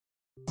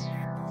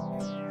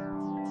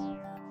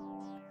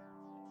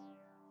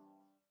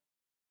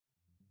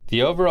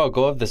The overall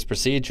goal of this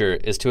procedure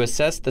is to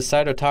assess the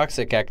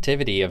cytotoxic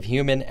activity of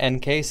human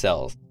NK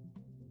cells.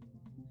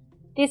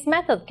 This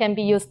method can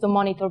be used to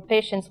monitor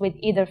patients with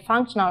either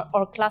functional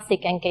or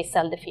classic NK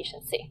cell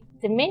deficiency.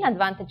 The main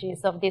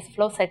advantages of this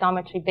flow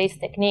cytometry-based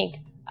technique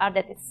are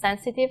that it's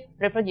sensitive,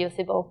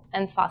 reproducible,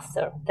 and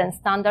faster than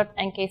standard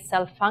NK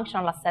cell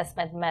functional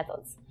assessment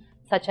methods,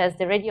 such as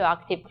the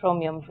radioactive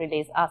chromium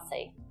release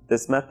assay.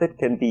 This method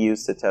can be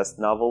used to test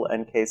novel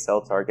NK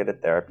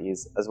cell-targeted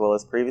therapies, as well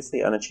as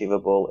previously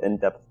unachievable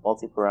in-depth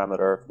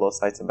multi-parameter flow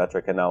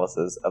cytometric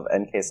analysis of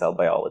NK cell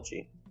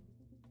biology.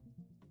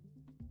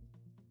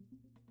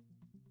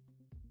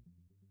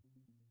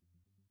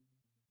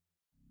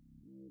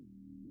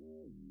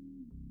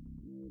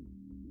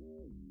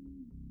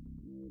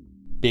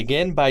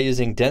 Begin by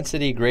using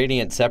density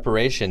gradient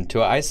separation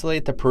to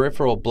isolate the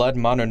peripheral blood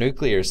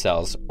mononuclear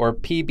cells, or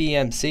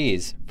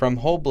PBMCs, from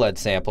whole blood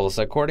samples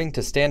according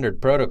to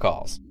standard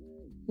protocols.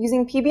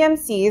 Using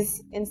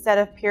PBMCs instead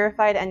of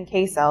purified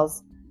NK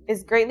cells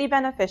is greatly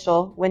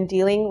beneficial when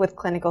dealing with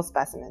clinical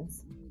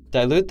specimens.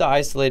 Dilute the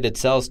isolated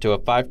cells to a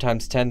 5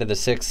 ×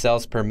 10⁶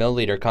 cells per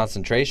milliliter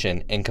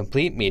concentration in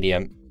complete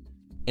medium,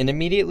 and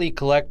immediately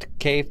collect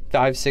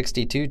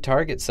K562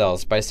 target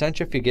cells by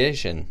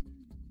centrifugation.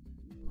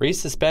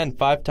 Resuspend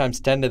 5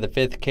 ×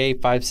 10⁵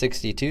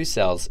 K562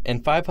 cells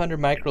in 500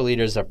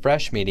 microliters of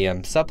fresh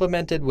medium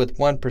supplemented with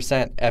 1%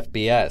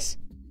 FBS.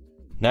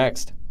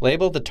 Next,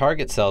 label the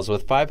target cells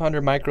with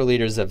 500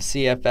 microliters of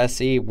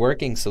CFSE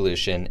working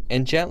solution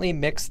and gently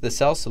mix the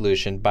cell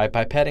solution by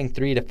pipetting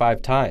 3 to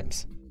 5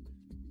 times.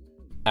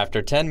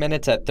 After 10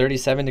 minutes at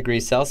 37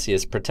 degrees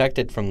Celsius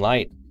protected from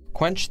light,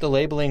 quench the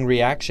labeling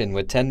reaction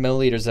with 10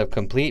 milliliters of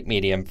complete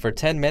medium for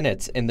 10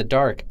 minutes in the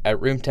dark at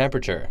room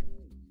temperature.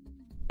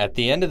 At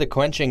the end of the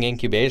quenching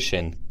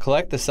incubation,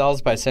 collect the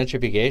cells by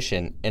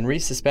centrifugation and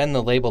resuspend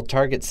the labeled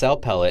target cell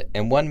pellet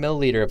in 1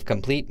 milliliter of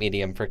complete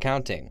medium for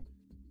counting.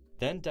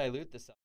 Then dilute the cell.